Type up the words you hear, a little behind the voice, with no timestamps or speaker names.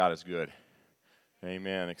God is good.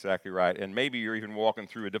 Amen. Exactly right. And maybe you're even walking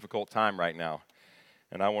through a difficult time right now.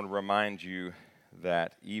 And I want to remind you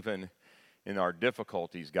that even in our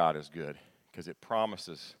difficulties, God is good, because it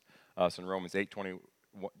promises us in Romans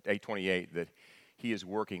 8:28 that He is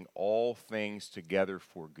working all things together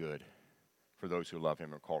for good for those who love Him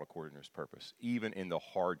and are called according to His purpose. Even in the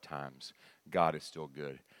hard times, God is still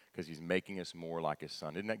good, because He's making us more like His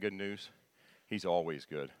Son. Isn't that good news? He's always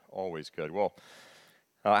good, always good. Well,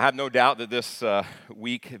 I have no doubt that this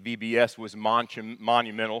week VBS was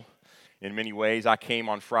monumental in many ways. I came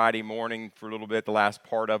on Friday morning for a little bit, the last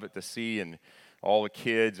part of it, to see, and all the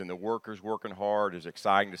kids and the workers working hard. It was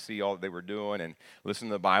exciting to see all that they were doing and listen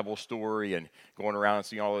to the Bible story and going around and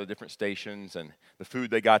seeing all the different stations and the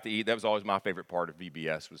food they got to eat. That was always my favorite part of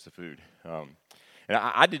VBS, was the food. And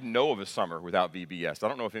I didn't know of a summer without VBS. I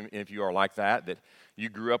don't know if you are like that you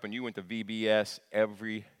grew up and you went to VBS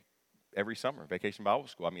every summer, Vacation Bible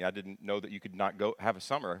School. I mean, I didn't know that you could not go have a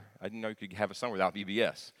summer. I didn't know you could have a summer without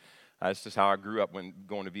VBS. That's just how I grew up, when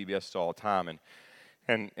going to VBS all the time.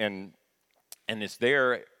 And it's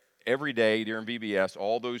there every day during VBS,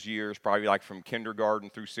 all those years, probably like from kindergarten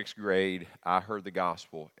through 6th grade, I heard the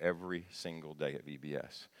gospel every single day at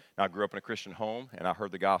VBS. Now, I grew up in a Christian home, and I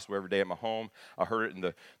heard the gospel every day at my home. I heard it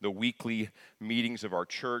in the weekly meetings of our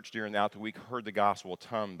church during the week. Heard the gospel a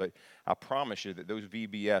ton, but I promise you that those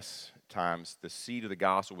VBS times, the seed of the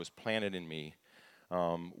gospel was planted in me,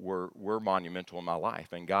 were monumental in my life.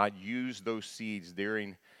 And God used those seeds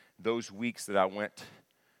during those weeks that I went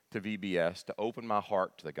to VBS to open my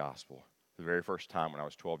heart to the gospel the very first time when I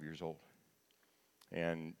was 12 years old,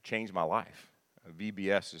 and changed my life.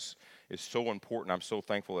 VBS is so important. I'm so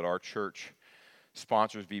thankful that our church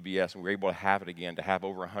sponsors VBS, and we're able to have it again, to have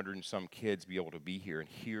over 100 and some kids be able to be here and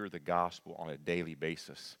hear the gospel on a daily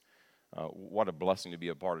basis. What a blessing to be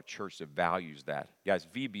a part of a church that values that. Guys,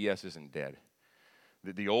 VBS isn't dead.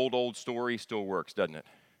 The old story still works, doesn't it?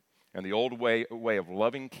 And the old way of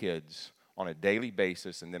loving kids on a daily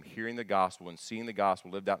basis and them hearing the gospel and seeing the gospel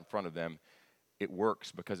lived out in front of them, it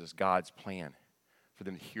works because it's God's plan for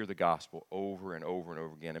them to hear the gospel over and over and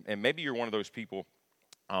over again. And maybe you're one of those people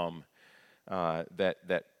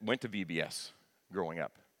that went to VBS growing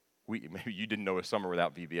up. Maybe you didn't know a summer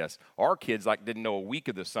without VBS. Our kids didn't know a week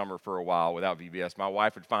of the summer for a while without VBS. My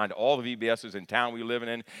wife would find all the VBSs in town we were living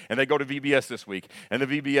in, and they'd go to VBS this week, and the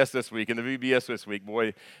VBS this week, and the VBS this week.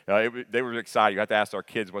 Boy, they were excited. You have to ask our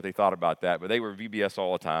kids what they thought about that, but they were VBS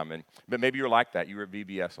all the time. But maybe you're like that. You were at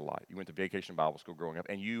VBS a lot. You went to Vacation Bible School growing up,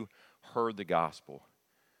 and you heard the gospel.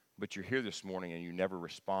 But you're here this morning, and you never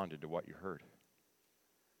responded to what you heard.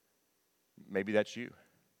 Maybe that's you.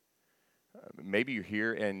 Maybe you're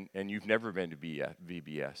here and you've never been to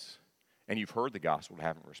VBS, and you've heard the gospel and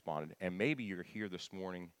haven't responded. And maybe you're here this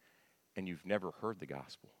morning and you've never heard the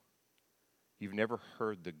gospel. You've never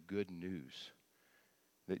heard the good news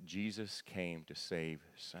that Jesus came to save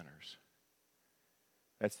sinners.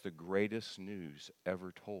 That's the greatest news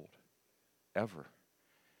ever told, ever.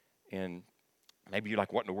 And maybe you're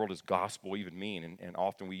like, what in the world does gospel even mean? And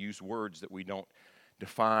often we use words that we don't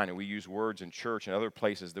define, and we use words in church and other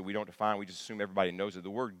places that we don't define. We just assume everybody knows it. The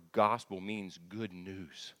word gospel means good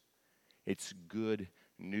news. It's good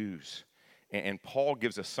news. And Paul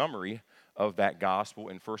gives a summary of that gospel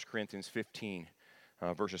in 1 Corinthians 15,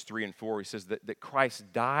 verses 3 and 4. He says that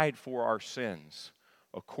Christ died for our sins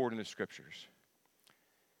according to the Scriptures.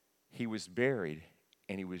 He was buried,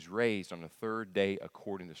 and He was raised on the third day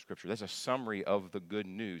according to the Scripture. That's a summary of the good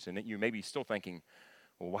news. And you may be still thinking,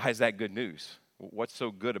 well, why is that good news? What's so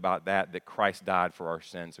good about that Christ died for our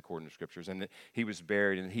sins according to Scriptures, and that He was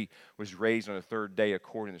buried and He was raised on the third day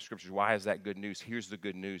according to Scriptures? Why is that good news? Here's the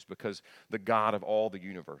good news: because the God of all the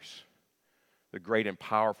universe, the great and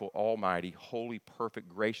powerful, almighty, holy, perfect,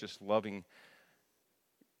 gracious, loving,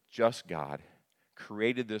 just God,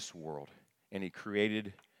 created this world, and He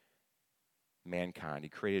created mankind. He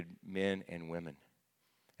created men and women,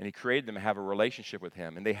 and He created them to have a relationship with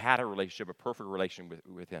Him, and they had a relationship, a perfect relationship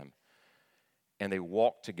with Him. And they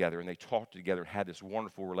walked together, and they talked together, and had this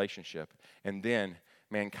wonderful relationship. And then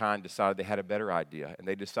mankind decided they had a better idea, and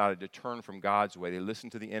they decided to turn from God's way. They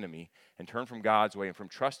listened to the enemy and turned from God's way and from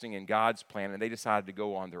trusting in God's plan, and they decided to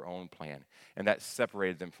go on their own plan. And that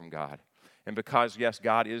separated them from God. And because, yes,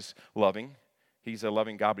 God is loving, He's a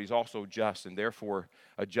loving God, but He's also just, and therefore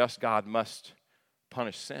a just God must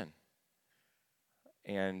punish sin.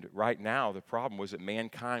 And right now, the problem was that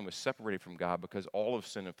mankind was separated from God because all of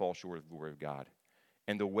sin and fall short of the glory of God.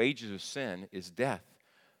 And the wages of sin is death.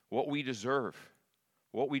 What we deserve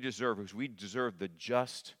is we deserve the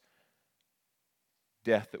just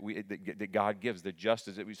death that God gives, the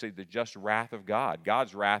justice that we say, the just wrath of God.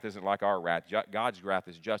 God's wrath isn't like our wrath. God's wrath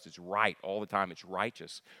is just. It's right all the time. It's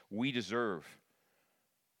righteous. We deserve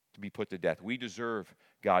to be put to death. We deserve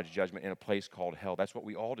God's judgment in a place called hell. That's what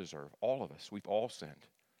we all deserve, all of us. We've all sinned.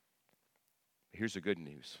 Here's the good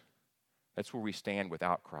news. That's where we stand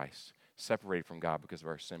without Christ, separated from God because of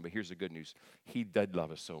our sin. But here's the good news. He did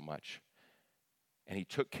love us so much, and he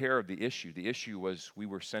took care of the issue. The issue was we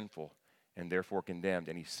were sinful and therefore condemned,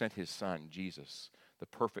 and he sent his son, Jesus, the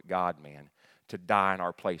perfect God-man, to die in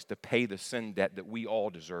our place, to pay the sin debt that we all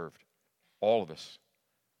deserved, all of us.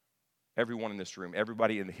 Everyone in this room,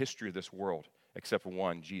 everybody in the history of this world, except for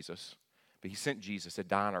one, Jesus. But he sent Jesus to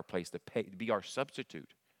die in our place, to be our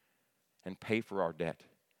substitute and pay for our debt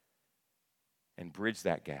and bridge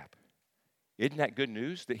that gap. Isn't that good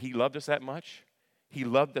news that he loved us that much? He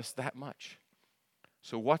loved us that much.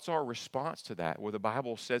 So what's our response to that? Well, the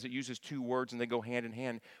Bible says it uses two words and they go hand in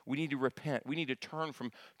hand. We need to repent. We need to turn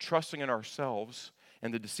from trusting in ourselves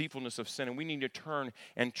and the deceitfulness of sin, and we need to turn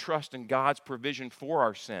and trust in God's provision for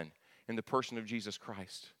our sin in the person of Jesus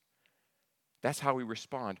Christ. That's how we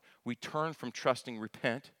respond. We turn from trusting,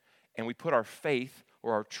 repent, and we put our faith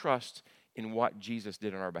or our trust in what Jesus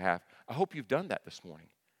did on our behalf. I hope you've done that this morning.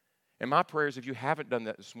 And my prayer is if you haven't done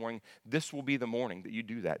that this morning, this will be the morning that you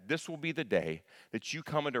do that. This will be the day that you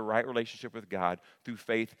come into right relationship with God through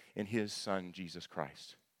faith in his Son, Jesus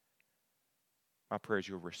Christ. My prayer is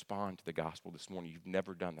you'll respond to the gospel this morning. You've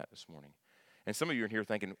never done that this morning. And some of you are in here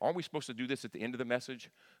thinking, aren't we supposed to do this at the end of the message?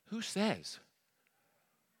 Who says?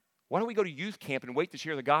 Why don't we go to youth camp and wait to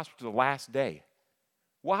share the gospel to the last day?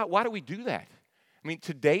 Why do we do that? I mean,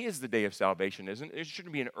 today is the day of salvation, isn't it? There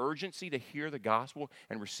shouldn't be an urgency to hear the gospel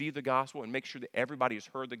and receive the gospel and make sure that everybody has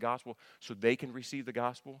heard the gospel so they can receive the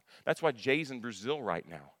gospel. That's why Jay's in Brazil right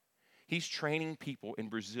now. He's training people in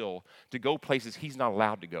Brazil to go places he's not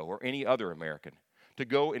allowed to go, or any other American, to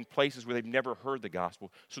go in places where they've never heard the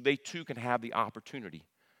gospel so they too can have the opportunity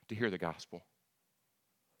to hear the gospel.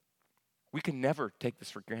 We can never take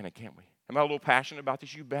this for granted, can we? Am I a little passionate about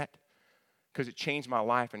this? You bet. Because it changed my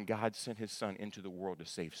life, and God sent his Son into the world to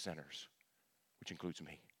save sinners, which includes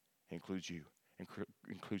me, includes you,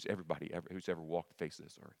 includes everybody who's ever walked the face of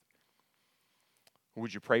this earth.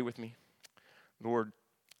 Would you pray with me? Lord,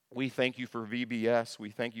 we thank you for VBS. We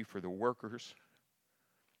thank you for the workers.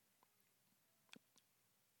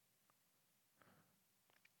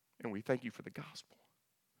 And we thank you for the gospel.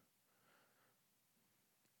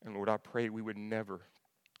 And Lord, I pray we would never,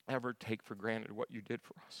 ever take for granted what you did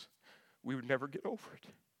for us. We would never get over it.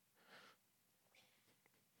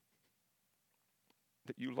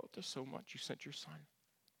 That you loved us so much, you sent your Son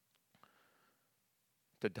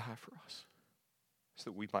to die for us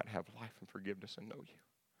so that we might have life and forgiveness and know you.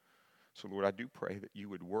 So, Lord, I do pray that you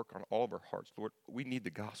would work on all of our hearts. Lord, we need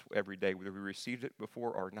the gospel every day, whether we received it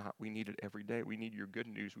before or not. We need it every day. We need your good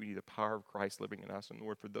news. We need the power of Christ living in us. And,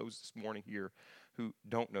 Lord, for those this morning here who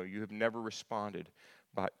don't know you, have never responded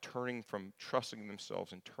by turning from trusting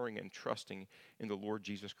themselves and turning and trusting in the Lord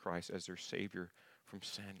Jesus Christ as their Savior from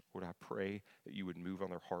sin, Lord, I pray that you would move on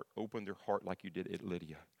their heart, open their heart like you did at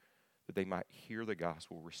Lydia, that they might hear the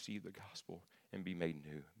gospel, receive the gospel, and be made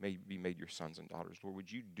new, be made your sons and daughters. Lord,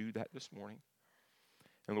 would you do that this morning?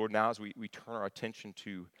 And Lord, now as we turn our attention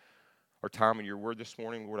to our time in your word this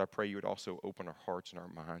morning, Lord, I pray you would also open our hearts and our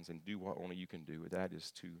minds and do what only you can do. That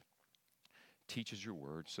is to teach us your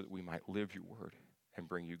word so that we might live your word and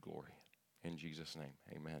bring you glory. In Jesus' name,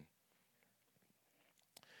 amen.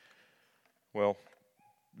 Well,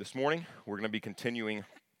 this morning we're going to be continuing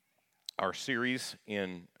our series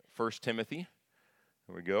in 1 Timothy.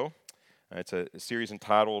 There we go. It's a series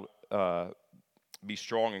entitled Be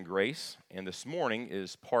Strong in Grace. And this morning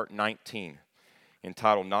is part 19,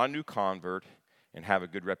 entitled Not a New Convert and Have a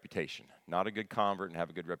Good Reputation. Not a good convert and have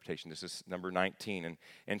a good reputation. This is number 19.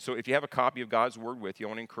 And so if you have a copy of God's Word with you, I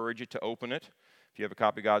want to encourage you to open it. If you have a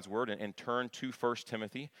copy of God's Word, and turn to 1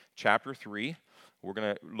 Timothy chapter 3. We're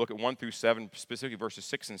going to look at 1 through 7, specifically verses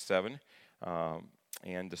 6 and 7.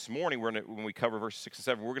 And this morning, when we cover verses 6 and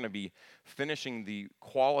 7, we're going to be finishing the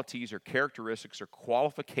qualities or characteristics or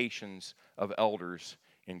qualifications of elders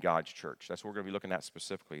in God's church. That's what we're going to be looking at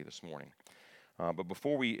specifically this morning. But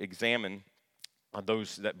before we examine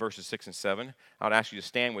that verses 6 and 7, I would ask you to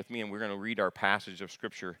stand with me, and we're going to read our passage of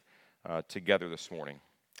Scripture together this morning.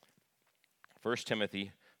 1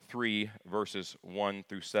 Timothy 3, verses 1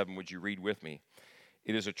 through 7. Would you read with me?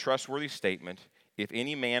 It is a trustworthy statement. If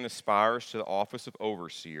any man aspires to the office of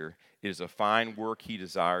overseer, it is a fine work he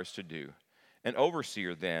desires to do. An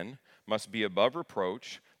overseer, then, must be above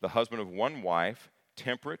reproach, the husband of one wife,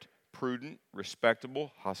 temperate, prudent,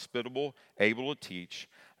 respectable, hospitable, able to teach,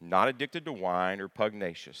 not addicted to wine or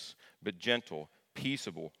pugnacious, but gentle,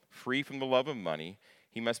 peaceable, free from the love of money.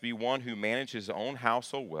 He must be one who manages his own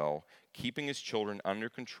household well, keeping his children under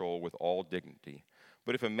control with all dignity.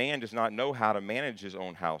 But if a man does not know how to manage his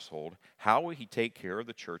own household, how will he take care of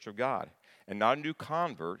the church of God? And not a new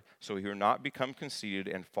convert, so he will not become conceited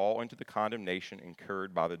and fall into the condemnation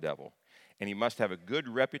incurred by the devil. And he must have a good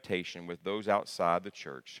reputation with those outside the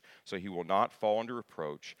church, so he will not fall under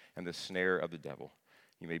reproach and the snare of the devil.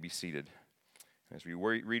 You may be seated. As we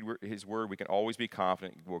read his word, we can always be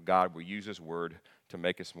confident God will use his word to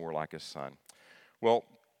make us more like his son. Well,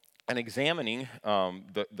 in examining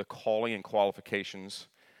the calling and qualifications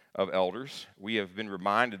of elders, we have been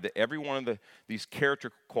reminded that every one of these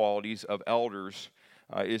character qualities of elders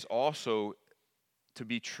is also to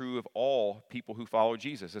be true of all people who follow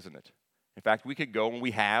Jesus, isn't it? In fact, we could go, and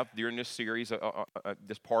we have during this series,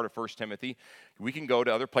 this part of 1 Timothy, we can go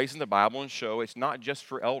to other places in the Bible and show it's not just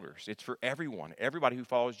for elders, it's for everyone, everybody who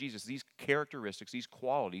follows Jesus. These characteristics, these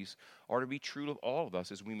qualities are to be true of all of us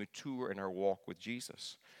as we mature in our walk with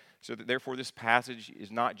Jesus. So that therefore this passage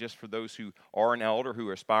is not just for those who are an elder,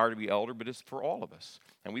 who aspire to be elder, but it's for all of us.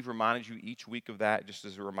 And we've reminded you each week of that just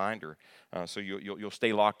as a reminder, so you'll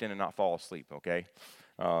stay locked in and not fall asleep, okay?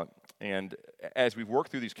 And as we work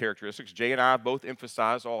through these characteristics, Jay and I both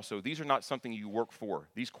emphasize also, these are not something you work for.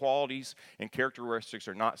 These qualities and characteristics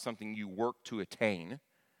are not something you work to attain.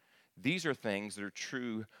 These are things that are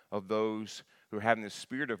true of those who are having the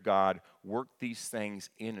Spirit of God work these things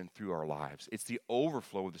in and through our lives. It's the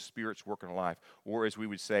overflow of the Spirit's work in our life, or as we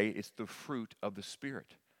would say, it's the fruit of the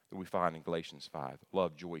Spirit that we find in Galatians 5.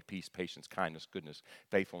 Love, joy, peace, patience, kindness, goodness,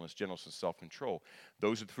 faithfulness, gentleness, and self-control.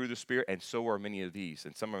 Those are through the Spirit, and so are many of these,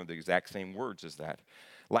 and some of them are the exact same words as that.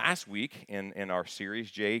 Last week in our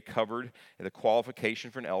series, Jay covered the qualification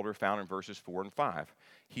for an elder found in verses 4 and 5.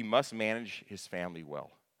 He must manage his family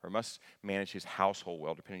well, or must manage his household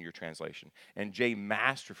well, depending on your translation. And Jay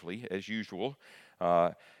masterfully, as usual,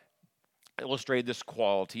 illustrated this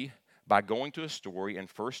quality by going to a story in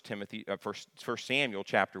 1 Samuel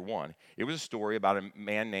chapter 1. It was a story about a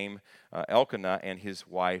man named Elkanah and his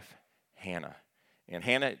wife Hannah. And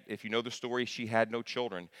Hannah, if you know the story, she had no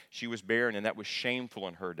children. She was barren, and that was shameful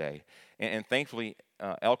in her day. And thankfully,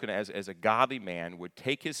 Elkanah, as a godly man, would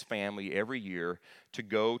take his family every year to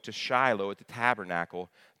go to Shiloh at the tabernacle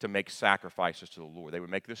to make sacrifices to the Lord. They would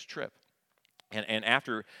make this trip. And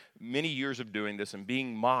after many years of doing this and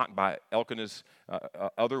being mocked by Elkanah's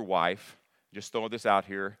other wife, just throwing this out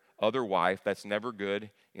here, other wife, that's never good.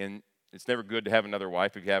 It's never good to have another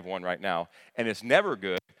wife if you have one right now. And it's never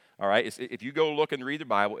good, all right? If you go look and read the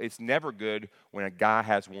Bible, it's never good when a guy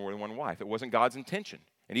has more than one wife. It wasn't God's intention.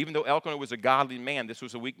 And even though Elkanah was a godly man, this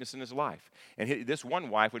was a weakness in his life. And this one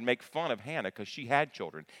wife would make fun of Hannah because she had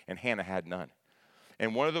children, and Hannah had none.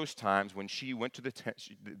 And one of those times when she went to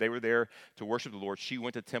they were there to worship the Lord, she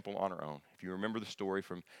went to the temple on her own. If you remember the story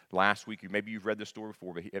from last week, maybe you've read the story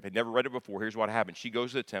before, but if you've never read it before, here's what happened. She goes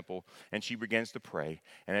to the temple, and she begins to pray.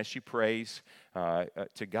 And as she prays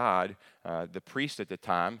to God, the priest at the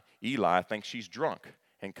time, Eli, thinks she's drunk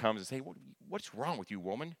and comes and says, hey, what's wrong with you,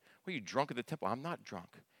 woman? Are you drunk at the temple? I'm not drunk.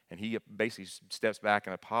 And he basically steps back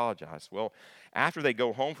and apologizes. Well, after they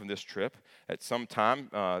go home from this trip, at some time,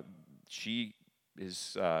 she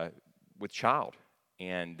is with child,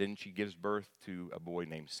 and then she gives birth to a boy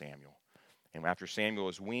named Samuel. And after Samuel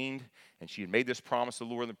is weaned, and she had made this promise to the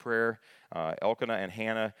Lord in the prayer, Elkanah and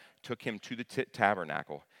Hannah took him to the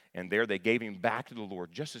tabernacle, and there they gave him back to the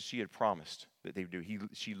Lord, just as she had promised that they would do.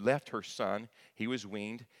 She left her son, he was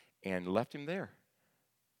weaned, and left him there,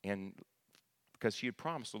 and because she had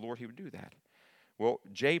promised the Lord he would do that. Well,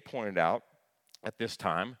 Jay pointed out at this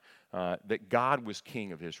time that God was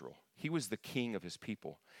king of Israel. He was the king of his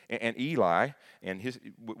people. And Eli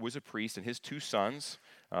was a priest, and his two sons,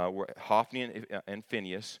 were Hophni and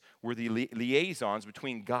Phinehas, were the liaisons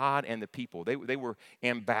between God and the people. They were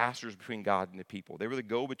ambassadors between God and the people. They were the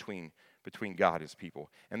go-between between God and his people.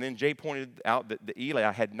 And then Jay pointed out that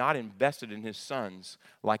Eli had not invested in his sons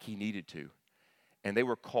like he needed to. And they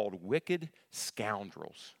were called wicked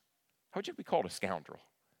scoundrels. How would you be called a scoundrel?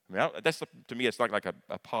 I mean, to me, it's like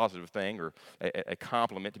a positive thing or a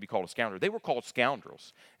compliment to be called a scoundrel. They were called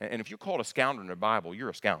scoundrels. And if you're called a scoundrel in the Bible, you're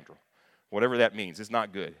a scoundrel. Whatever that means, it's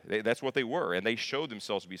not good. That's what they were, and they showed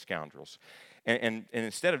themselves to be scoundrels. And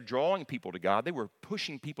instead of drawing people to God, they were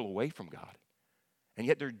pushing people away from God. And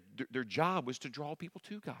yet their job was to draw people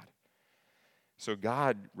to God. So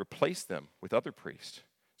God replaced them with other priests.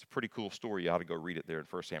 It's a pretty cool story. You ought to go read it there in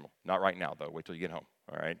 1 Samuel. Not right now, though. Wait till you get home,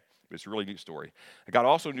 all right? But it's a really neat story. God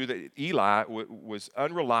also knew that Eli was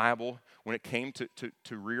unreliable when it came to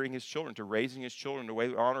rearing his children, to raising his children in a way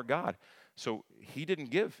that honor God. So he didn't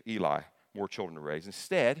give Eli more children to raise.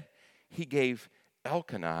 Instead, he gave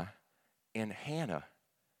Elkanah and Hannah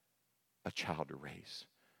a child to raise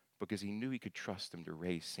because he knew he could trust them to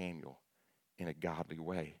raise Samuel in a godly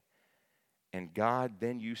way. And God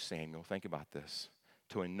then used Samuel, think about this,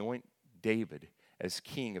 to anoint David as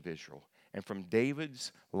king of Israel. And from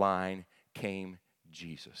David's line came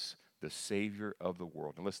Jesus, the Savior of the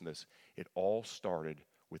world. And listen to this, it all started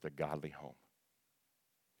with a godly home.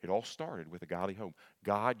 It all started with a godly home.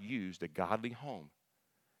 God used a godly home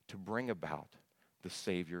to bring about the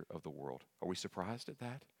Savior of the world. Are we surprised at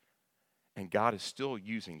that? And God is still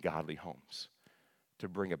using godly homes to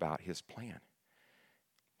bring about his plan.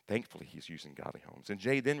 Thankfully, he's using godly homes. And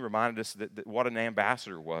Jay then reminded us that what an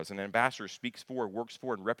ambassador was. An ambassador speaks for, works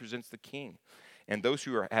for, and represents the king. And those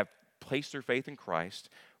who have placed their faith in Christ,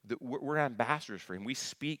 we're ambassadors for him. We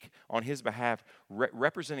speak on his behalf,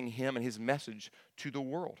 representing him and his message to the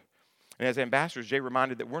world. And as ambassadors, Jay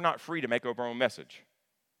reminded that we're not free to make up our own message.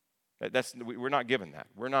 We're not given that.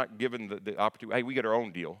 We're not given the opportunity, hey, we get our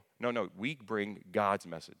own deal. No, we bring God's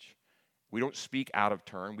message. We don't speak out of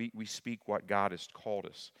turn. We speak what God has called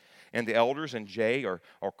us. And the elders and Jay are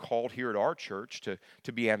called here at our church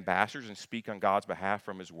to be ambassadors and speak on God's behalf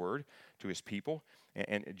from his word to his people.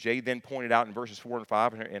 And Jay then pointed out in verses 4 and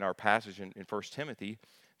 5 in our passage in 1 Timothy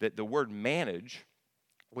that the word manage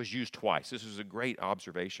was used twice. This is a great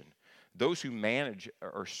observation. Those who manage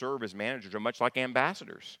or serve as managers are much like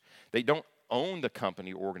ambassadors. They don't own the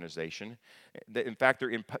company or organization. In fact,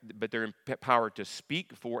 they're empowered to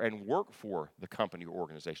speak for and work for the company or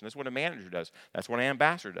organization. That's what a manager does. That's what an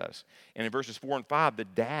ambassador does. And in verses 4 and 5, the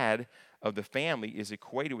dad of the family is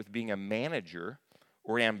equated with being a manager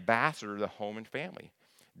or an ambassador of the home and family.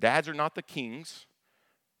 Dads are not the kings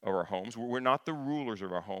of our homes. We're not the rulers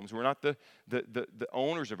of our homes. We're not the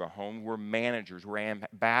owners of our home. We're managers. We're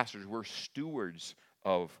ambassadors. We're stewards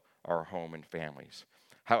of our home and families.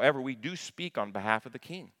 However, we do speak on behalf of the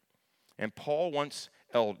king. And Paul wants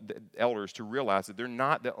elders to realize that they're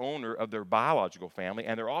not the owner of their biological family,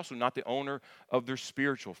 and they're also not the owner of their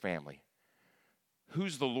spiritual family.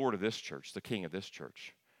 Who's the Lord of this church, the king of this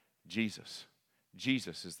church? Jesus.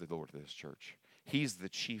 Jesus is the Lord of this church. He's the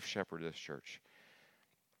chief shepherd of this church.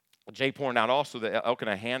 Jay pointed out also that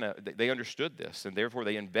Elkanah and Hannah, they understood this, and therefore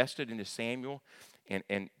they invested into Samuel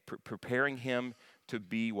and preparing him to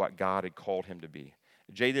be what God had called him to be.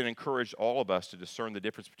 Jay then encouraged all of us to discern the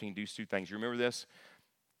difference between these two things. You remember this?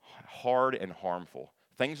 Hard and harmful.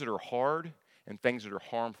 Things that are hard and things that are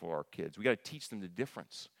harmful to our kids. We got to teach them the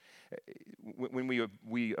difference. When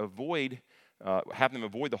we avoid, have them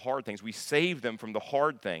avoid the hard things, we save them from the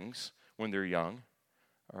hard things when they're young,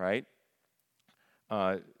 all right?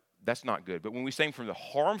 That's not good. But when we save them from the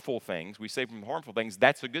harmful things,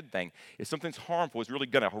 that's a good thing. If something's harmful, it's really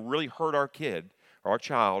going to really hurt our kid, or our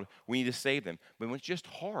child, we need to save them. But when it's just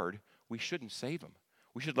hard, we shouldn't save them.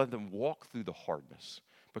 We should let them walk through the hardness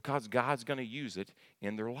because God's going to use it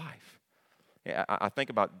in their life. I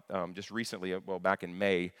think about just recently, back in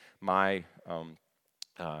May, my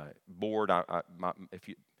board,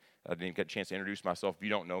 I didn't get a chance to introduce myself. If you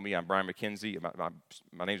don't know me, I'm Brian McKenzie.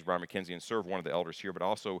 My name is Brian McKenzie and serve one of the elders here, but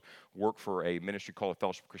also work for a ministry called the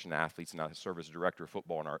Fellowship of Christian Athletes, and I serve as director of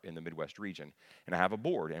football in the Midwest region. And I have a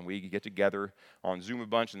board, and we get together on Zoom a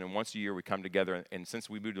bunch, and then once a year we come together. And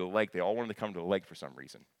since we moved to the lake, they all wanted to come to the lake for some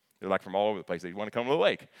reason. They're like from all over the place. They want to come to the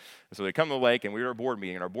lake. And so they come to the lake, and we were at a board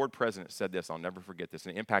meeting, and our board president said this. I'll never forget this,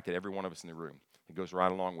 and it impacted every one of us in the room. It goes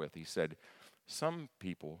right along with. He said, some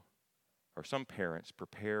people or some parents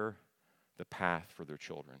prepare the path for their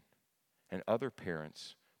children, and other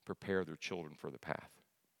parents prepare their children for the path.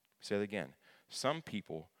 Say it again. Some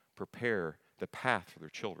people prepare the path for their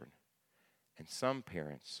children, and some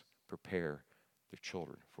parents prepare their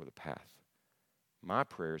children for the path. My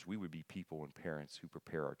prayer is we would be people and parents who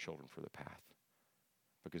prepare our children for the path,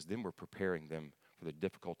 because then we're preparing them for the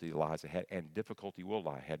difficulty that lies ahead, and difficulty will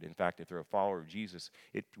lie ahead. In fact, if they're a follower of Jesus,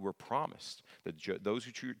 we're promised that those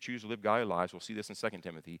who choose to live godly lives, we'll see this in 2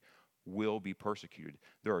 Timothy, will be persecuted.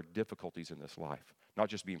 There are difficulties in this life, not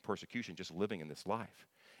just being persecution, just living in this life.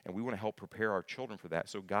 And we want to help prepare our children for that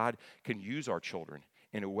so God can use our children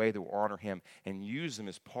in a way that will honor him and use them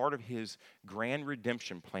as part of his grand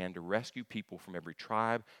redemption plan to rescue people from every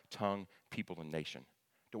tribe, tongue, people, and nation.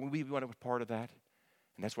 Don't we want to be part of that?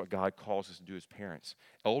 And that's what God calls us to do as parents.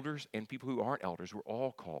 Elders and people who aren't elders, we're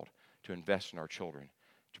all called to invest in our children,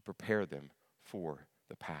 to prepare them for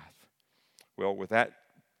the path. Well, with that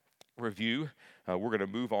review, we're going to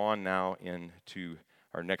move on now into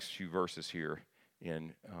our next few verses here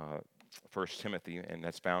in 1 Timothy, and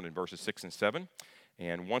that's found in verses 6 and 7.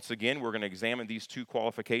 And once again, we're going to examine these two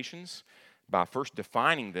qualifications by first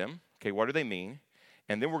defining them. Okay, what do they mean?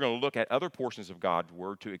 And then we're going to look at other portions of God's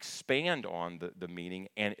Word to expand on the meaning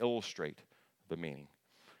and illustrate the meaning.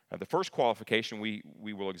 The first qualification we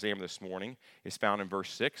will examine this morning is found in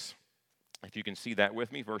verse 6. If you can see that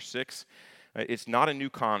with me, verse 6. It's not a new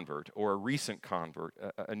convert or a recent convert,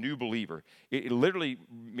 a new believer. It literally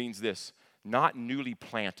means this, not newly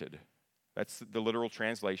planted. That's the literal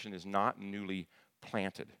translation, is not newly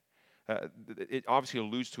planted. It obviously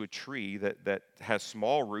alludes to a tree that has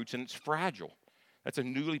small roots and it's fragile. That's a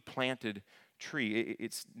newly planted tree.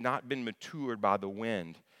 It's not been matured by the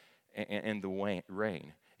wind and the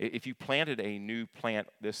rain. If you planted a new plant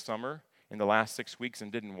this summer in the last 6 weeks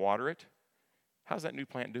and didn't water it, how's that new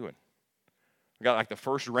plant doing? We got like the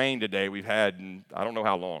first rain today we've had in I don't know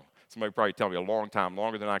how long. Somebody probably tell me a long time,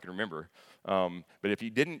 longer than I can remember. But if you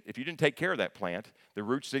didn't take care of that plant, the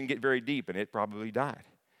roots didn't get very deep and it probably died.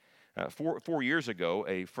 4 years ago,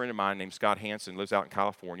 a friend of mine named Scott Hansen lives out in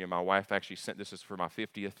California. My wife actually sent this is for my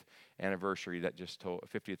 50th anniversary.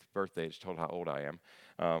 50th birthday. Just told how old I am.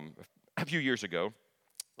 A few years ago.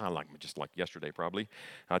 Just like yesterday, probably.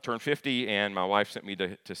 I turned 50, and my wife sent me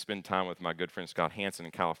to spend time with my good friend Scott Hansen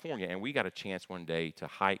in California, and we got a chance one day to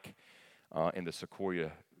hike in the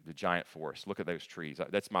sequoia, the giant forest. Look at those trees.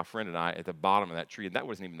 That's my friend and I at the bottom of that tree, and that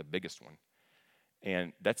wasn't even the biggest one.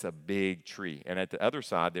 And that's a big tree. And at the other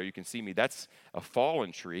side there, you can see me. That's a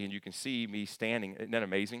fallen tree, and you can see me standing. Isn't that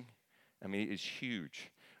amazing? I mean, it's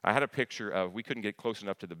huge. I had a picture of, we couldn't get close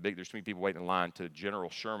enough to there's too many people waiting in line to General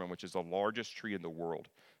Sherman, which is the largest tree in the world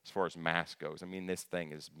as far as mass goes. I mean, this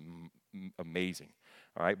thing is amazing.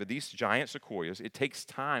 All right, but these giant sequoias, it takes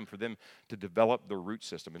time for them to develop the root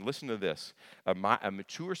system. And listen to this, a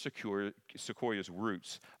mature sequoia's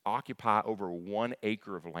roots occupy over 1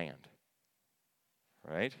 acre of land,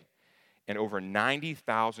 right? And over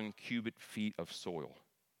 90,000 cubic feet of soil.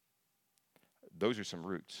 Those are some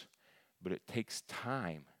roots. But it takes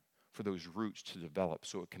time for those roots to develop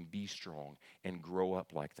so it can be strong and grow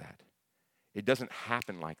up like that. It doesn't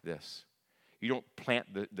happen like this. You don't plant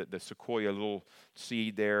the sequoia little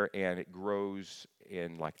seed there and it grows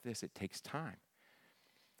in like this. It takes time.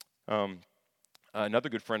 Another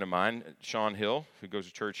good friend of mine, Sean Hill, who goes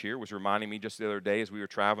to church here, was reminding me just the other day as we were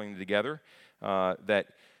traveling together that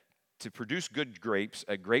to produce good grapes,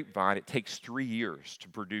 a grapevine, it takes 3 years to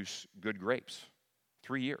produce good grapes.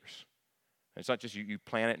 3 years. It's not just you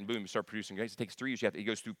plant it and boom, you start producing grapes. It takes 3 years. It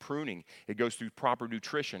goes through pruning. It goes through proper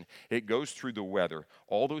nutrition. It goes through the weather.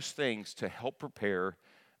 All those things to help prepare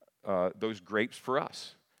those grapes for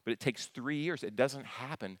us. But it takes 3 years. It doesn't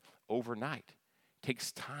happen overnight. It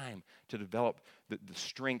takes time to develop the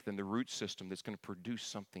strength and the root system that's going to produce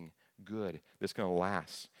something good, that's going to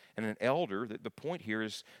last. And an elder, the point here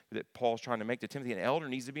is that Paul's trying to make to Timothy, an elder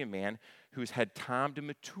needs to be a man who's had time to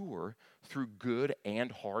mature through good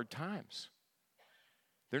and hard times.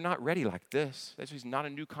 They're not ready like this. That's just not a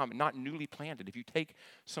new convert, not newly planted. If you take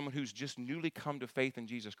someone who's just newly come to faith in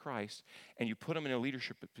Jesus Christ and you put them in a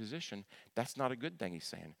leadership position, that's not a good thing, he's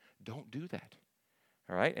saying. Don't do that.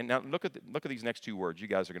 All right? And now look at these next two words. You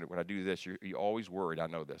guys are going to, when I do this, you're always worried, I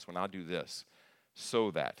know this. When I do this, so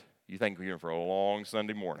that. You think we're here for a long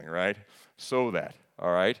Sunday morning, right? So that.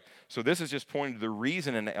 All right? So this is just pointing to the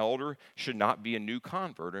reason an elder should not be a new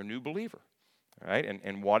convert or a new believer. All right,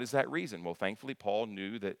 and what is that reason? Well, thankfully, Paul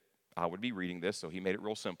knew that I would be reading this, so he made it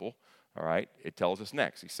real simple. All right, it tells us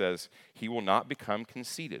next. He says, he will not become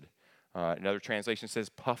conceited. Another translation says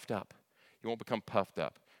puffed up. He won't become puffed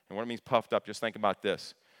up. And what it means puffed up, just think about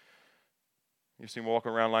this. You see him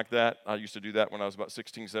walking around like that? I used to do that when I was about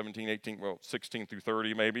 16, 17, 18, 16 through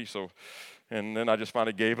 30 maybe. And then I just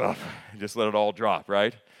finally gave up and just let it all drop,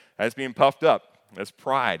 right? That's being puffed up. That's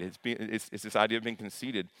pride. It's this idea of being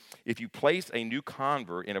conceited. If you place a new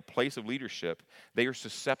convert in a place of leadership, they are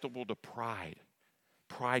susceptible to pride.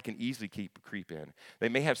 Pride can easily creep in. They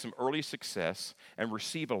may have some early success and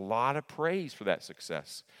receive a lot of praise for that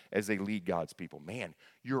success as they lead God's people. Man,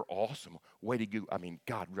 you're awesome. Way to go. I mean,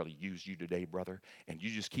 God really used you today, brother. And you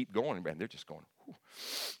just keep going, man. They're just going, whew.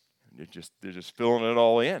 They're just filling it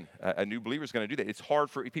all in. A new believer is going to do that. It's hard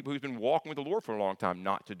for people who've been walking with the Lord for a long time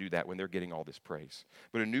not to do that when they're getting all this praise.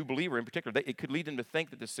 But a new believer in particular, it could lead them to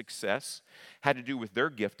think that the success had to do with their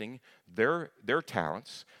gifting, their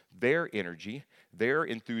talents, their energy, their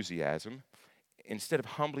enthusiasm, instead of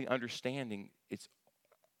humbly understanding it's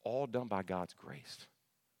all done by God's grace.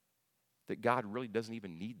 That God really doesn't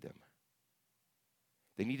even need them.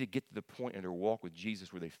 They need to get to the point in their walk with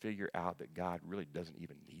Jesus where they figure out that God really doesn't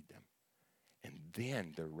even need them. And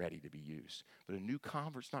then they're ready to be used. But a new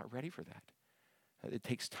convert's not ready for that. It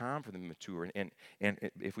takes time for them to mature. And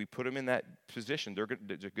if we put them in that position,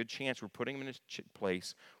 there's a good chance we're putting them in a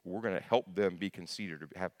place where we're going to help them be conceited or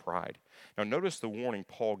have pride. Now, notice the warning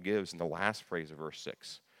Paul gives in the last phrase of verse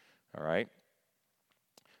 6. All right?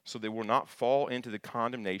 So they will not fall into the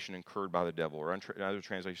condemnation incurred by the devil. Or another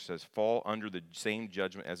translation says, fall under the same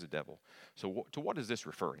judgment as the devil. So to what is this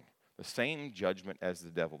referring? The same judgment as the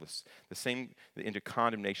devil, the same into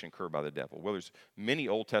condemnation incurred by the devil. Well, there's many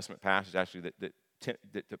Old Testament passages actually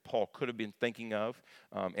that Paul could have been thinking of,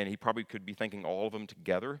 and he probably could be thinking all of them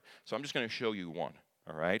together. So I'm just going to show you one,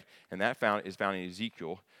 all right? And that is found in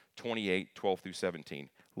Ezekiel 28, 12 through 17.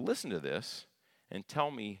 Listen to this and tell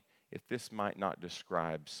me if this might not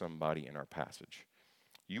describe somebody in our passage.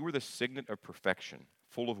 You were the signet of perfection,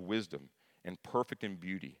 full of wisdom and perfect in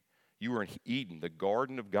beauty. You were in Eden, the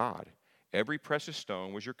garden of God. Every precious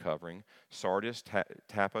stone was your covering: sardius,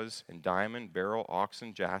 topaz, and diamond, beryl,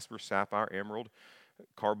 oxen, jasper, sapphire, emerald,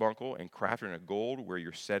 carbuncle, and crafted in gold were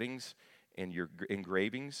your settings and your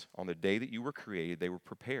engravings. On the day that you were created, they were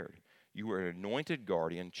prepared. You were an anointed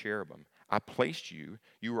guardian cherubim. I placed you.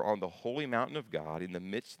 You were on the holy mountain of God. In the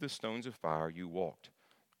midst of the stones of fire, you walked.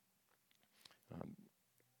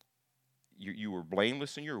 You were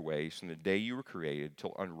blameless in your ways from the day you were created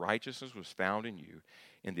till unrighteousness was found in you.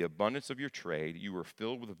 In the abundance of your trade, you were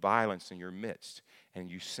filled with violence in your midst, and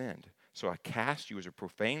you sinned. So I cast you as a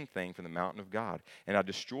profane thing from the mountain of God, and I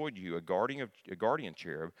destroyed you, a guardian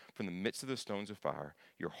cherub, from the midst of the stones of fire.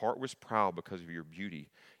 Your heart was proud because of your beauty.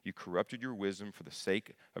 You corrupted your wisdom for the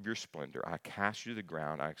sake of your splendor. I cast you to the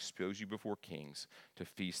ground. I exposed you before kings to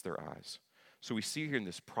feast their eyes. So we see here in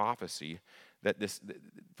this prophecy that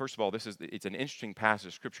first of all, it's an interesting passage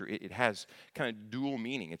of Scripture. It has kind of dual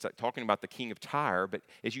meaning. It's like talking about the king of Tyre, but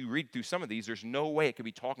as you read through some of these, there's no way it could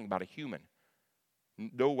be talking about a human.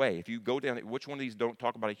 No way. If you go down, which one of these don't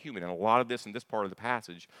talk about a human? And a lot of this in this part of the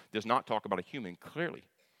passage does not talk about a human clearly.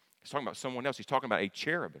 He's talking about someone else. He's talking about a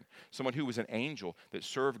cherubim, someone who was an angel that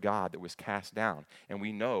served God, that was cast down. And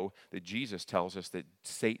we know that Jesus tells us that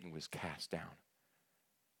Satan was cast down.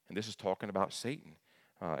 And this is talking about Satan.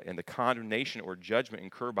 And the condemnation or judgment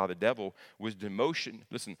incurred by the devil was demotion.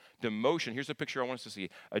 Listen, demotion, here's a picture I want us to see.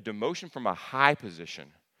 A demotion from a high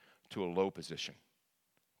position to a low position.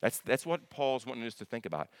 That's what Paul's wanting us to think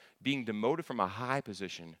about. Being demoted from a high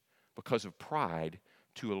position because of pride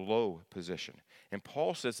to a low position. And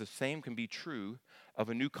Paul says the same can be true of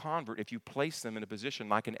a new convert. If you place them in a position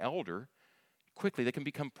like an elder, quickly they can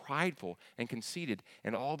become prideful and conceited,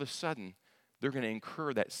 and all of a sudden they're going to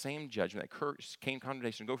incur that same judgment, that same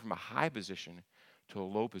condemnation, go from a high position to a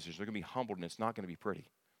low position. They're going to be humbled, and it's not going to be pretty.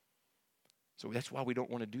 So that's why we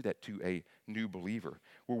don't want to do that to a new believer.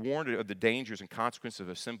 We're warned of the dangers and consequences of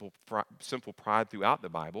a simple pride throughout the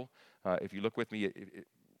Bible. If you look with me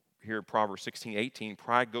here in Proverbs 16:18,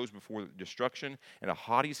 pride goes before destruction, and a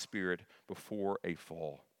haughty spirit before a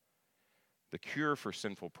fall. The cure for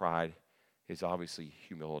sinful pride is obviously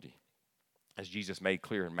humility. As Jesus made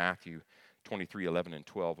clear in Matthew 23:11 and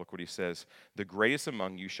 12, look what he says. The greatest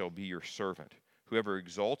among you shall be your servant. Whoever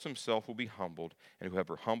exalts himself will be humbled, and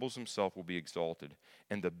whoever humbles himself will be exalted.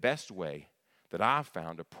 And the best way that I've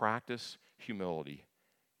found to practice humility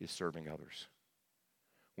is serving others.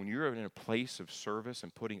 When you're in a place of service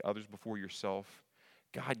and putting others before yourself,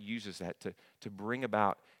 God uses that to bring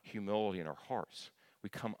about humility in our hearts. We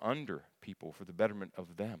come under people for the betterment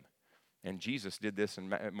of them. And Jesus did this in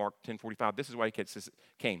Mark 10:45. This is why he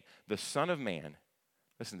came. The Son of Man,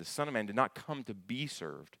 listen, the Son of Man did not come to be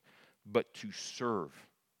served, but to serve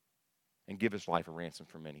and give his life a ransom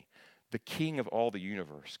for many. The King of all the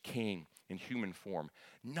universe came in human form,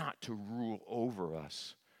 not to rule over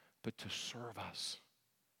us, but to serve us,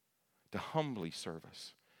 to humbly serve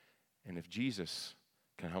us. And if Jesus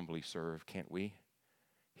can humbly serve, can't we?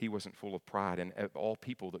 He wasn't full of pride, and of all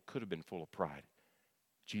people that could have been full of pride,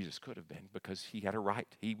 Jesus could have been, because he had a right.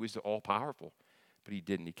 He was all-powerful, but he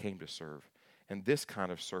didn't. He came to serve. And this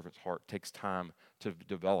kind of servant's heart takes time to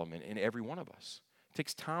develop in every one of us. It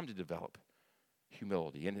takes time to develop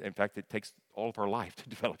humility. And in fact, it takes all of our life to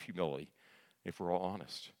develop humility, if we're all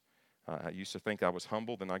honest. I used to think I was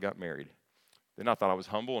humble, then I got married. Then I thought I was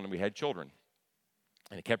humble, and we had children.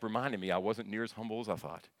 And it kept reminding me I wasn't near as humble as I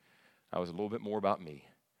thought. I was a little bit more about me.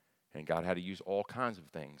 And God had to use all kinds of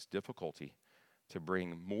things, difficulty, to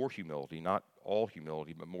bring more humility, not all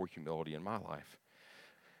humility, but more humility in my life.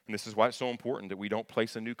 And this is why it's so important that we don't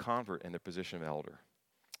place a new convert in the position of elder.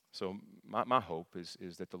 So my hope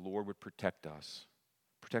is that the Lord would protect us,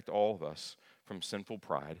 protect all of us from sinful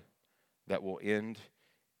pride that will end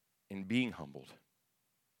in being humbled,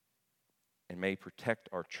 and may protect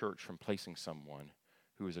our church from placing someone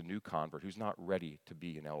who is a new convert, who's not ready to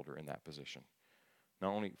be an elder in that position,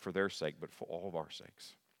 not only for their sake, but for all of our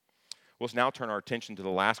sakes. Well, let's now turn our attention to the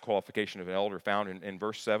last qualification of an elder found in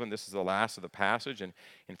verse 7. This is the last of the passage. And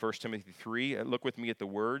in 1 Timothy 3, look with me at the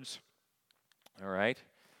words. All right.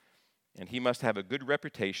 And he must have a good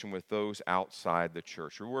reputation with those outside the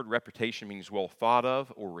church. The word reputation means well thought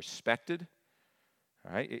of or respected.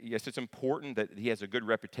 All right. Yes, it's important that he has a good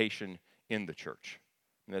reputation in the church.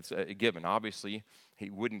 And that's a given. Obviously, he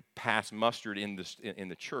wouldn't pass mustard in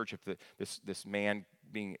the church if this man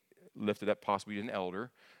being lifted up, possibly an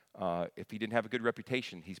elder, if he didn't have a good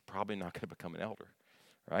reputation, he's probably not going to become an elder,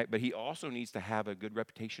 right? But he also needs to have a good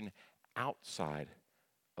reputation outside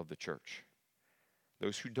of the church.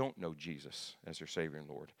 Those who don't know Jesus as their Savior and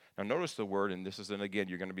Lord. Now notice the word, and this is, and again,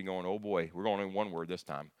 you're going to be going, oh boy, we're going in one word this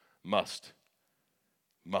time. Must.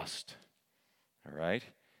 Must. All right?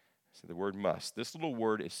 So the word must. This little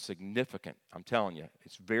word is significant. I'm telling you,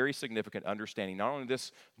 it's very significant understanding not only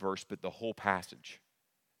this verse, but the whole passage.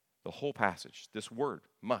 The whole passage. This word,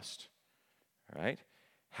 must. All right?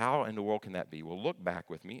 How in the world can that be? Well, look back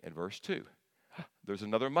with me at verse 2. There's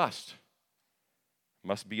another must.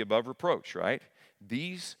 Must be above reproach, right?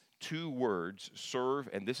 These two words serve,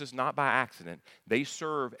 and this is not by accident, they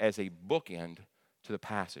serve as a bookend to the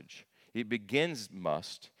passage. It begins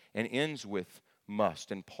must and ends with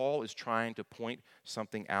must. And Paul is trying to point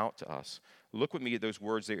something out to us. Look with me at those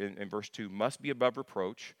words there in verse 2. Must be above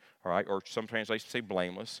reproach, all right, or some translations say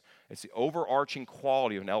blameless. It's the overarching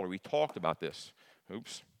quality of an elder. We talked about this.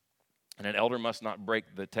 Oops. And an elder must not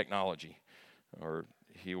break the technology, or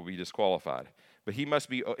he will be disqualified. But he must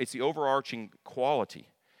be, it's the overarching quality.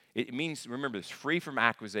 It means, remember this, free from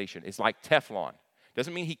accusation. It's like Teflon.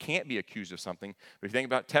 Doesn't mean he can't be accused of something, but if you think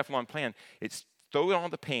about Teflon pan, it's throw it on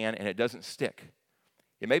the pan and it doesn't stick.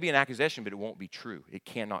 It may be an accusation, but it won't be true. It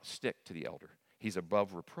cannot stick to the elder. He's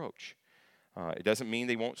above reproach. It doesn't mean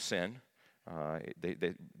they won't sin, or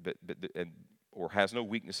has no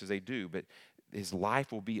weaknesses they do, but his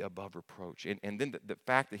life will be above reproach. And then the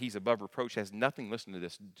fact that he's above reproach has nothing, listen to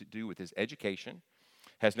this, to do with his education,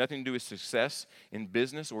 has nothing to do with success in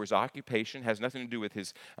business or his occupation, has nothing to do with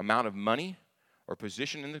his amount of money or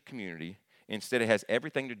position in the community. Instead, it has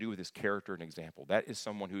everything to do with his character and example. That is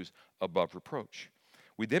someone who's above reproach.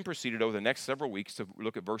 We then proceeded over the next several weeks to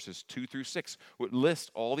look at verses 2 through 6, which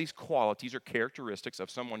list all these qualities or characteristics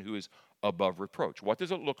of someone who is above reproach. What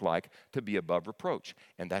does it look like to be above reproach?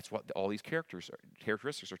 And that's what all these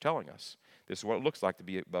characteristics are telling us. This is what it looks like to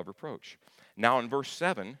be above reproach. Now in verse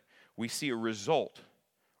 7, we see a result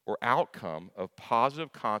or outcome of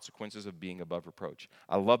positive consequences of being above reproach.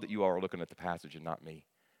 I love that you all are looking at the passage and not me.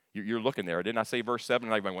 You're looking there. Didn't I say verse 7?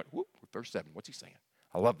 And everybody went, whoop, verse 7, what's he saying?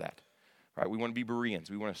 I love that. All right, we want to be Bereans.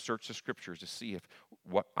 We want to search the scriptures to see if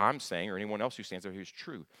what I'm saying or anyone else who stands there here is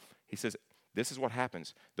true. He says, this is what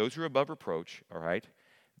happens. Those who are above reproach, all right,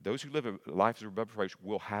 those who live a life that are above reproach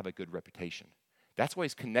will have a good reputation. That's why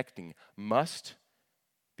he's connecting must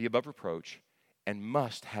be above reproach and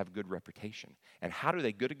must have good reputation. And how do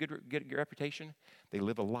they get a good reputation? They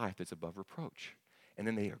live a life that's above reproach. And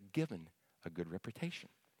then they are given a good reputation.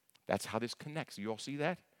 That's how this connects. You all see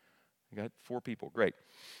that? You got 4 people. Great.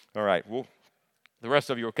 All right. Well, the rest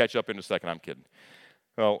of you will catch up in a second. I'm kidding.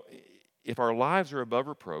 Well, if our lives are above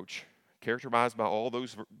reproach, characterized by all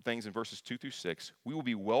those things in verses 2 through 6, we will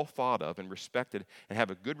be well thought of and respected and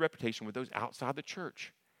have a good reputation with those outside the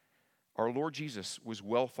church. Our Lord Jesus was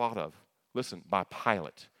well thought of, listen, by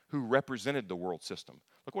Pilate, who represented the world system.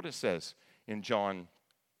 Look what it says in John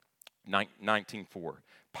 19:4.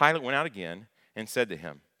 Pilate went out again and said to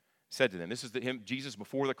them, this is him, Jesus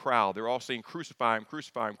before the crowd. They're all saying, crucify him,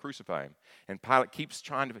 crucify him, crucify him. And Pilate keeps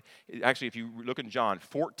trying to, actually, if you look in John,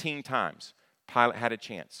 14 times Pilate had a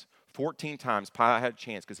chance. 14 times Pilate had a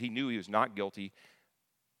chance because he knew he was not guilty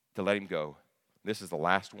to let him go. This is the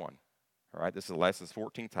last one. All right, this is the last, this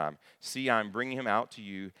 14th time. See, I'm bringing him out to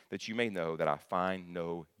you that you may know that I find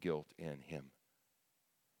no guilt in him.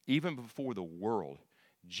 Even before the world,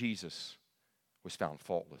 Jesus was found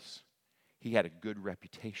faultless. He had a good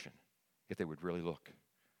reputation if they would really look.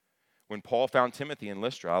 When Paul found Timothy in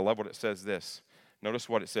Lystra, I love what it says this. Notice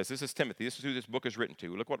what it says. This is Timothy. This is who this book is written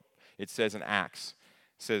to. Look what it says in Acts.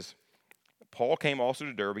 It says, Paul came also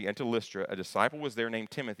to Derbe and to Lystra. A disciple was there named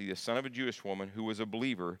Timothy, the son of a Jewish woman who was a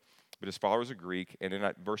believer, but his father was a Greek. And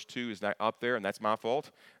in verse 2 is not up there, and that's my fault.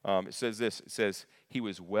 It says this. It says, he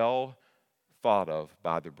was well thought of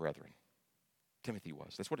by the brethren. Timothy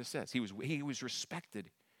was. That's what it says. He was respected.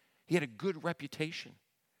 He had a good reputation.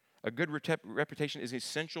 A good reputation is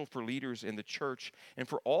essential for leaders in the church and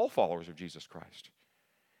for all followers of Jesus Christ.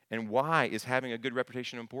 And why is having a good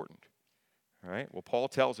reputation important? All right, well, Paul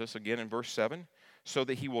tells us again in verse 7, so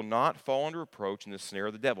that he will not fall under reproach in the snare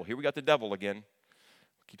of the devil. Here we got the devil again.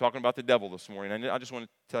 Keep talking about the devil this morning. And I just want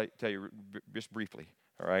to tell you just briefly,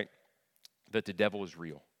 all right, that the devil is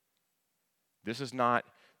real. This is not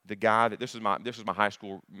the guy that this is my high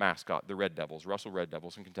school mascot, the Red Devils, Russell Red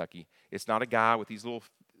Devils in Kentucky. It's not a guy with these little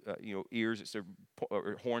ears,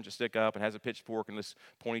 or horns that stick up and has a pitchfork and this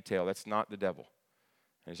ponytail. That's not the devil.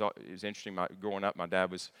 And it was interesting. Growing up, my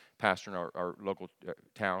dad was pastoring our local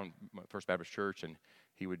town, First Baptist Church, and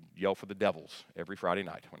he would yell for the Devils every Friday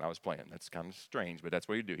night when I was playing. That's kind of strange, but that's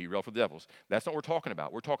what he'd do. He'd yell for the Devils. That's not what we're talking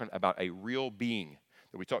about. We're talking about a real being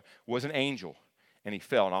that was an angel, and he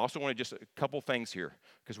fell. And I also want to just a couple things here,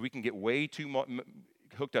 because we can get way too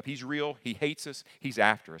hooked up. He's real. He hates us. He's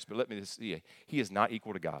after us. But let me just see, he is not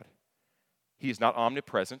equal to God. He is not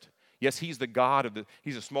omnipresent. Yes, he's the God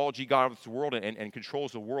he's a small g God of this world and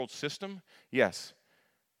controls the world system. Yes,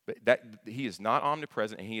 but he is not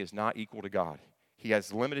omnipresent and he is not equal to God. He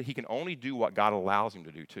can only do what God allows him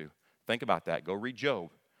to do too. Think about that. Go read Job.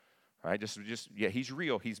 All right, he's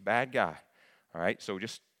real. He's a bad guy. All right, so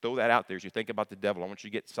just throw that out there as you think about the devil. I want you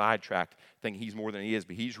to get sidetracked, thinking he's more than he is,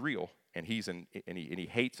 but he's real and he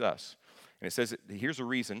hates us. And it says here's the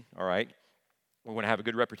reason. All right. We want to have a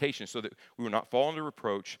good reputation so that we will not fall into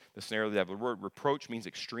reproach, the snare of the devil. The word reproach means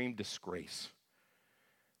extreme disgrace.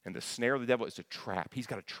 And the snare of the devil is a trap. He's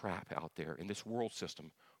got a trap out there in this world system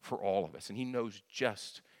for all of us. And he knows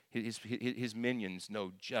just, his minions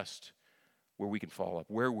know just where we can fall up,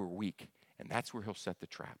 where we're weak. And that's where he'll set the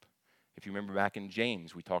trap. If you remember back in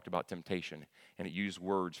James, we talked about temptation. And it used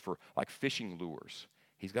words for like fishing lures.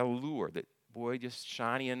 He's got a lure that, boy, just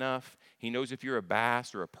shiny enough. He knows if you're a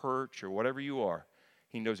bass or a perch or whatever you are.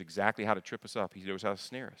 He knows exactly how to trip us up. He knows how to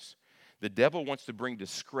snare us. The devil wants to bring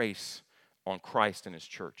disgrace on Christ and his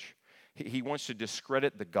church. He wants to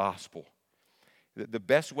discredit the gospel. The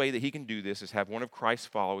best way that he can do this is have one of Christ's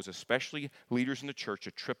followers, especially leaders in the church,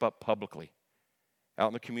 to trip up publicly out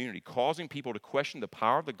in the community, causing people to question the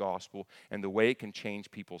power of the gospel and the way it can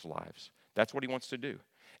change people's lives. That's what he wants to do.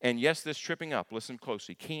 And yes, this tripping up, listen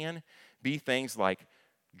closely, can be things like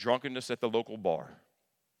drunkenness at the local bar,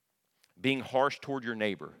 being harsh toward your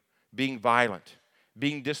neighbor, being violent,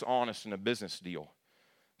 being dishonest in a business deal,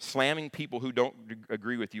 slamming people who don't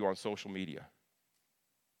agree with you on social media.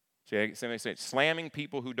 See, somebody say, slamming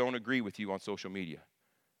people who don't agree with you on social media,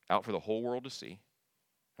 out for the whole world to see.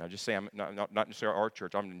 And I just say, I'm not necessarily our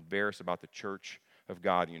church, I'm embarrassed about the church of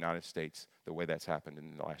God in the United States, the way that's happened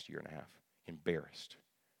in the last year and a half. Embarrassed.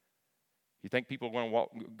 You think people are going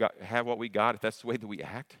to have what we got if that's the way that we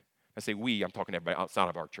act? I say we, I'm talking to everybody outside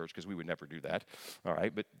of our church because we would never do that, all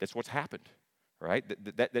right? But that's what's happened, all right?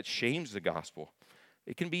 That shames the gospel.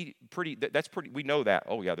 It can be pretty, we know that.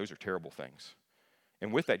 Oh, yeah, those are terrible things.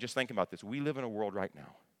 And with that, just think about this. We live in a world right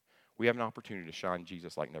now. We have an opportunity to shine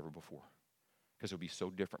Jesus like never before because it'll be so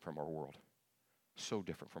different from our world. So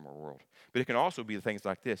different from our world. But it can also be things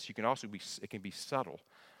like this. It can be subtle,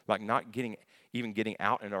 like not getting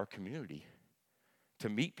out in our community to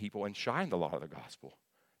meet people and shine the light of the gospel.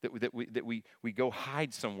 That we go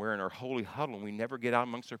hide somewhere in our holy huddle and we never get out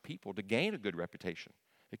amongst our people to gain a good reputation.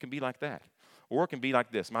 It can be like that. Or it can be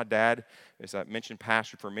like this. My dad, as I mentioned,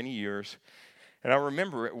 pastored for many years. And I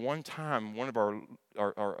remember at one time, one of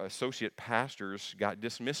our associate pastors got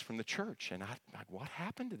dismissed from the church. And what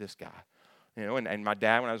happened to this guy? You know, and my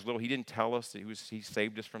dad, when I was little, he didn't tell us that he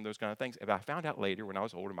saved us from those kind of things. But I found out later when I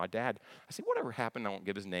was older, my dad, I said, whatever happened, I won't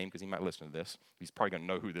give his name because he might listen to this. He's probably going to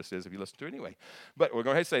know who this is if he listens to it anyway. But we're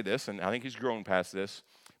going to say this, and I think he's grown past this.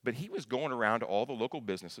 But he was going around to all the local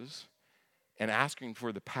businesses and asking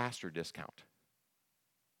for the pastor discount.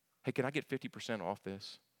 Hey, can I get 50% off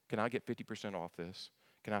this? Can I get 50% off this?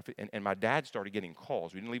 And my dad started getting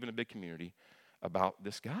calls. We didn't live in a big community about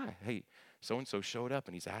this guy. Hey, so-and-so showed up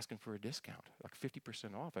and he's asking for a discount, like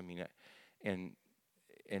 50% off. I mean, and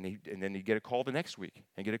then he'd get a call the next week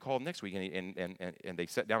and get a call next week. And they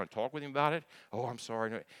sat down and talked with him about it. Oh, I'm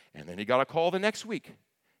sorry. And then he got a call the next week.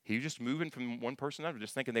 He was just moving from one person to another,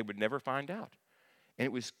 just thinking they would never find out. And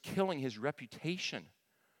it was killing his reputation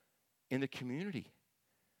in the community.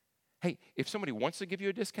 Hey, if somebody wants to give you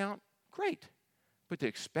a discount, great. But to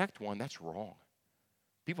expect one, that's wrong.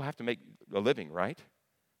 People have to make a living, right?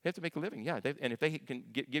 They have to make a living, yeah. And if they can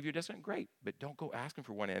give you a discount, great. But don't go asking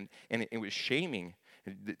for one. And it was shaming.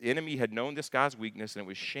 The enemy had known this guy's weakness, and it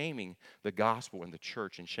was shaming the gospel in the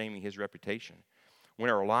church and shaming his reputation. When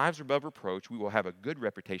our lives are above reproach, we will have a good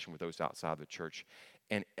reputation with those outside the church.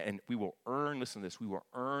 And we will earn, listen to this, we will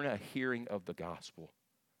earn a hearing of the gospel.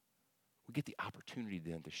 We get the opportunity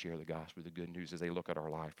then to share the gospel, the good news, as they look at our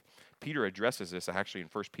life. Peter addresses this actually in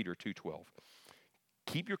 1 Peter 2:12.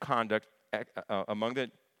 Keep your conduct among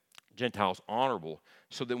the Gentiles honorable,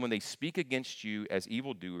 so that when they speak against you as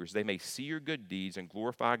evildoers, they may see your good deeds and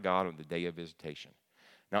glorify God on the day of visitation.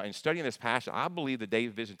 Now, in studying this passage, I believe the day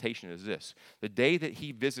of visitation is this: the day that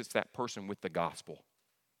he visits that person with the gospel.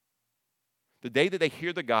 The day that they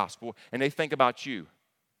hear the gospel and they think about you.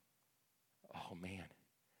 Oh, man,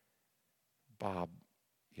 Bob,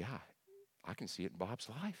 yeah, I can see it in Bob's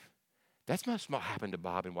life. That's must not happen to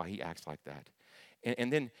Bob and why he acts like that.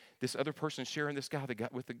 And then this other person sharing this guy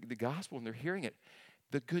with the gospel, and they're hearing it.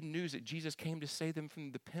 The good news that Jesus came to save them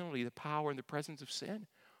from the penalty, the power, and the presence of sin.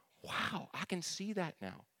 Wow, I can see that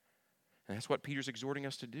now. And that's what Peter's exhorting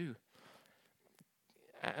us to do.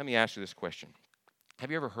 Let me ask you this question.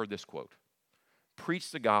 Have you ever heard this quote?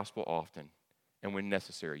 Preach the gospel often, and when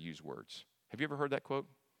necessary, use words. Have you ever heard that quote?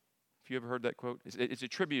 Have you ever heard that quote? It's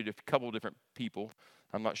attributed to a couple of different people.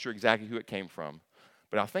 I'm not sure exactly who it came from,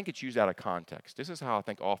 but I think it's used out of context. This is how I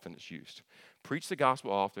think often it's used. Preach the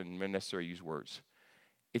gospel often, and when necessary, use words.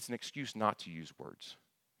 It's an excuse not to use words.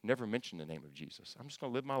 Never mention the name of Jesus. I'm just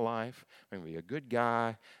going to live my life. I'm going to be a good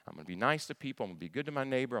guy. I'm going to be nice to people. I'm going to be good to my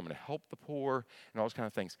neighbor. I'm going to help the poor and all those kind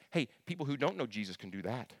of things. Hey, people who don't know Jesus can do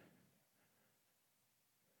that.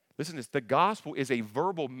 Listen to this. The gospel is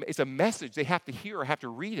it's a message they have to hear or have to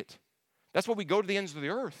read it. That's why we go to the ends of the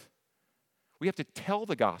earth. We have to tell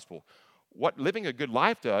the gospel. What living a good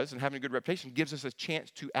life does and having a good reputation gives us a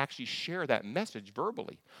chance to actually share that message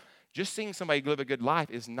verbally. Just seeing somebody live a good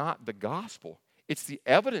life is not the gospel. It's the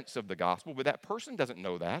evidence of the gospel, but that person doesn't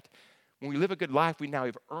know that. When we live a good life, we now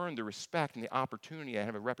have earned the respect and the opportunity to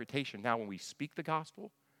have a reputation. Now when we speak the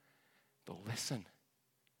gospel, they'll listen.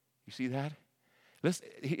 You see that? Listen,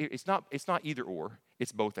 it's not either or,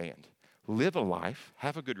 it's both and. Live a life,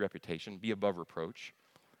 have a good reputation, be above reproach,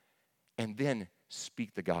 and then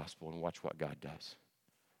speak the gospel and watch what God does.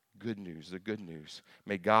 Good news, the good news.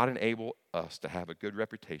 May God enable us to have a good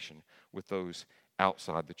reputation with those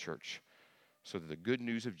outside the church, so that the good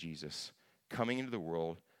news of Jesus coming into the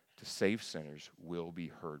world to save sinners will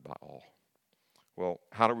be heard by all. Well,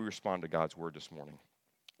 how do we respond to God's word this morning?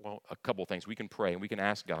 Well, a couple of things. We can pray and we can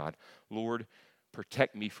ask God, Lord,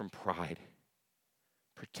 protect me from pride.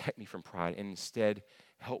 Protect me from pride, and instead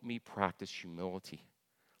help me practice humility.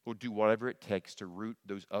 Lord, do whatever it takes to root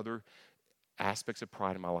those other aspects of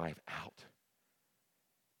pride in my life out.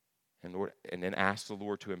 And Lord, and then ask the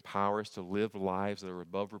Lord to empower us to live lives that are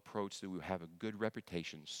above reproach, so that we have a good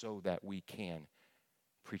reputation, so that we can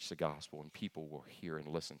preach the gospel and people will hear and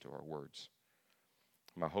listen to our words.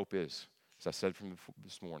 My hope is, as I said from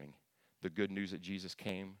this morning, the good news that Jesus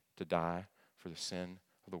came to die for the sin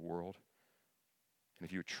of the world. And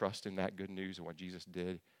if you trust in that good news and what Jesus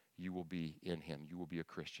did, you will be in him. You will be a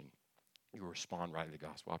Christian. You will respond right to the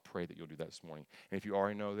gospel. I pray that you'll do that this morning. And if you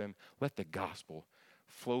already know them, let the gospel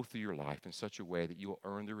flow through your life in such a way that you will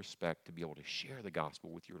earn the respect to be able to share the gospel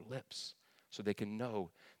with your lips, so they can know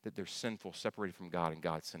that they're sinful, separated from God, and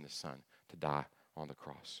God sent his son to die on the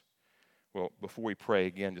cross. Well, before we pray,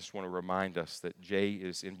 again, just want to remind us that Jay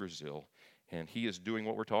is in Brazil, and he is doing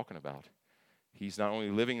what we're talking about. He's not only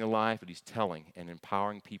living a life, but he's telling and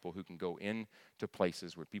empowering people who can go into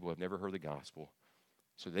places where people have never heard the gospel,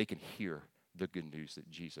 so they can hear the good news that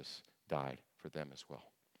Jesus died for them as well.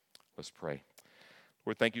 Let's pray.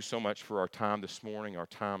 Lord, thank you so much for our time this morning, our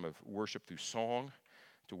time of worship through song,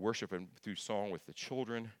 to worship through song with the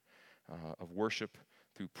children, of worship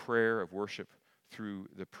through prayer, of worship through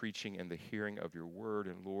the preaching and the hearing of your word.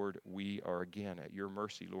 And Lord, we are again at your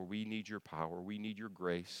mercy. Lord, we need your power. We need your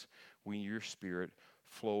grace. We need your spirit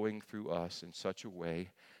flowing through us in such a way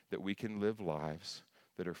that we can live lives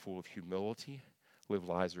that are full of humility, live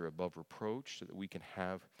lives that are above reproach, so that we can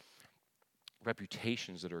have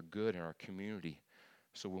reputations that are good in our community.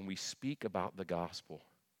 So when we speak about the gospel,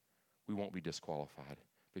 we won't be disqualified,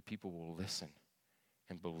 but people will listen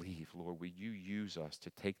and believe. Lord, will you use us to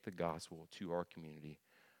take the gospel to our community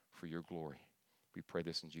for your glory? We pray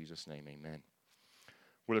this in Jesus' name, amen.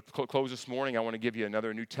 We'll close this morning. I want to give you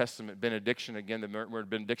another New Testament benediction. Again, the word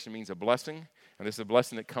benediction means a blessing, and this is a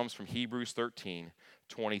blessing that comes from Hebrews 13,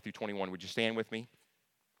 20 through 21. Would you stand with me?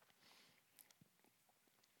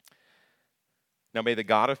 Now may the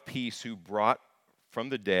God of peace, who brought from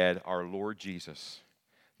the dead our Lord Jesus,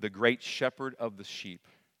 the great shepherd of the sheep,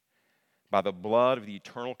 by the blood of the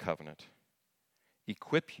eternal covenant,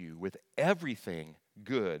 equip you with everything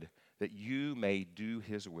good that you may do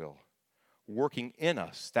his will, working in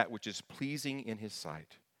us that which is pleasing in his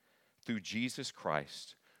sight, through Jesus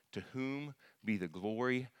Christ, to whom be the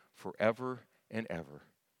glory forever and ever.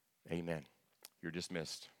 Amen. You're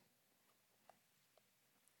dismissed.